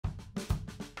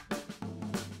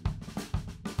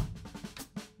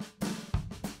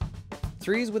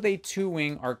Threes with a 2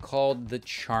 wing are called the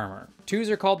charmer.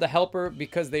 Twos are called the helper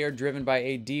because they are driven by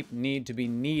a deep need to be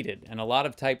needed, and a lot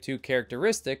of type 2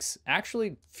 characteristics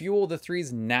actually fuel the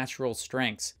three's natural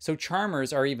strengths. So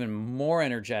charmers are even more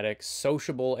energetic,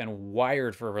 sociable, and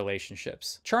wired for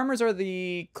relationships. Charmers are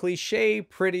the cliche,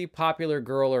 pretty, popular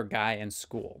girl or guy in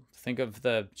school. Think of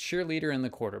the cheerleader and the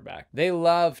quarterback. They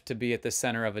love to be at the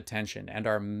center of attention and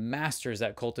are masters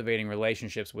at cultivating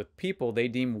relationships with people they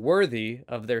deem worthy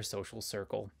of their social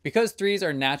circle. Because threes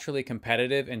are naturally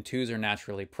competitive and twos are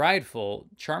naturally prideful,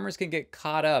 charmers can get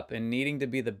caught up in needing to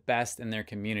be the best in their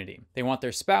community. They want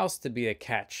their spouse to be a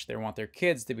catch, they want their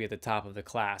kids to be at the top of the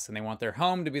class, and they want their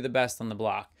home to be the best on the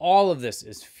block. All of this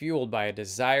is fueled by a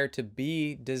desire to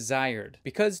be desired.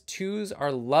 Because twos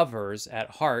are lovers at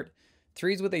heart,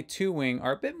 threes with a 2 wing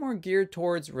are a bit more geared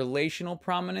towards relational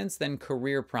prominence than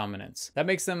career prominence. That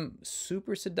makes them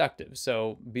super seductive,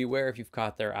 so beware if you've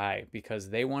caught their eye, because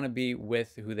they want to be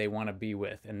with who they want to be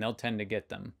with, and they'll tend to get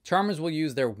them. Charmers will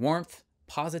use their warmth,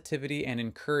 positivity, and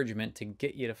encouragement to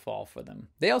get you to fall for them.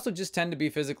 They also just tend to be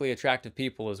physically attractive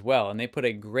people as well, and they put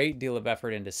a great deal of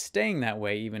effort into staying that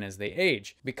way even as they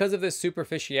age. Because of this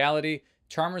superficiality,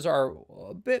 charmers are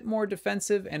a bit more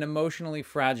defensive and emotionally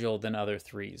fragile than other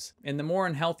threes. In the more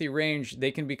unhealthy range,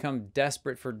 they can become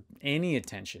desperate for any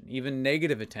attention, even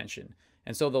negative attention.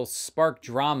 And so they'll spark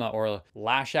drama or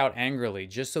lash out angrily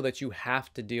just so that you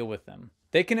have to deal with them.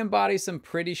 They can embody some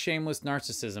pretty shameless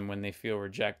narcissism when they feel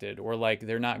rejected or like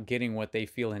they're not getting what they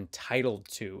feel entitled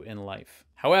to in life.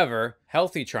 However,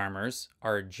 healthy charmers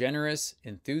are generous,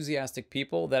 enthusiastic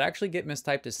people that actually get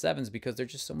mistyped as 7s because they're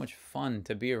just so much fun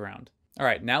to be around. All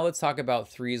right, now let's talk about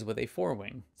threes with a 4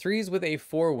 wing. Threes with a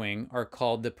 4 wing are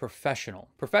called the professional.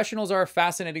 Professionals are a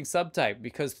fascinating subtype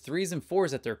because 3s and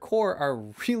 4s at their core are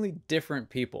really different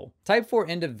people. Type 4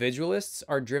 individualists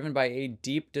are driven by a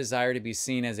deep desire to be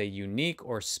seen as a unique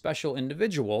or special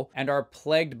individual and are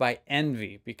plagued by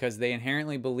envy because they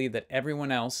inherently believe that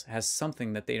everyone else has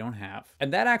something that they don't have.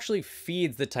 And that actually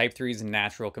feeds the type 3's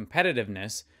natural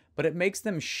competitiveness, but it makes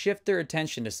them shift their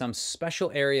attention to some special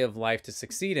area of life to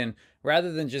succeed in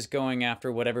rather than just going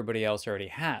after what everybody else already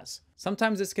has.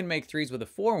 Sometimes this can make threes with a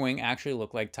 4 wing actually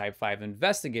look like type 5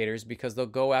 investigators because they'll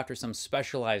go after some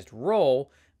specialized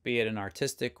role, be it an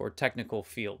artistic or technical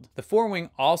field. The 4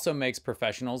 wing also makes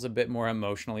professionals a bit more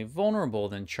emotionally vulnerable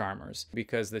than charmers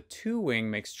because the 2 wing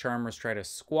makes charmers try to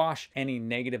squash any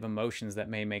negative emotions that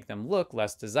may make them look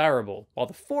less desirable, while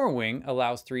the 4 wing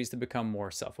allows threes to become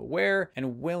more self-aware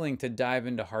and willing to dive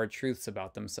into hard truths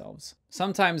about themselves.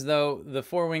 Sometimes though, the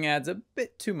 4 wing adds a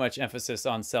bit too much emphasis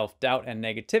on self-doubt and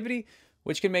negativity,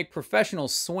 which can make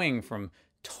professionals swing from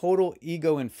total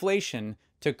ego inflation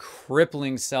to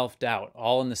crippling self-doubt,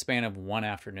 all in the span of one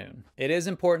afternoon. It is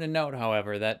important to note,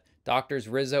 however, that Doctors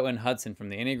Rizzo and Hudson from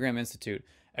the Enneagram Institute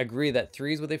agree that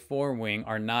threes with a 4 wing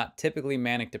are not typically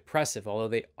manic depressive, although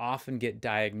they often get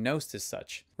diagnosed as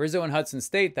such. Rizzo and Hudson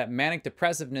state that manic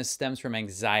depressiveness stems from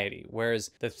anxiety,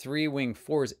 whereas the 3 wing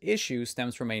 4's issue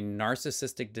stems from a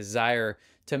narcissistic desire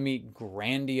to meet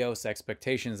grandiose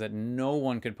expectations that no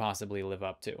one could possibly live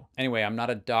up to. Anyway, I'm not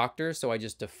a doctor, so I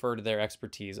just defer to their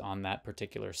expertise on that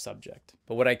particular subject.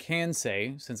 But what I can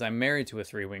say, since I'm married to a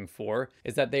 3 wing 4,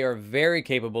 is that they are very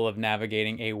capable of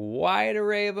navigating a wide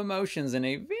array of emotions in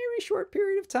a very short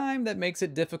period of time that makes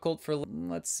it difficult for,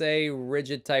 let's say,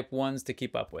 rigid type 1s to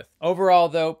keep up with. Overall,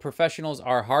 though, professionals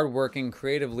are hardworking,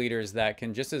 creative leaders that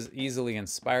can just as easily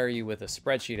inspire you with a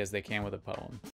spreadsheet as they can with a poem.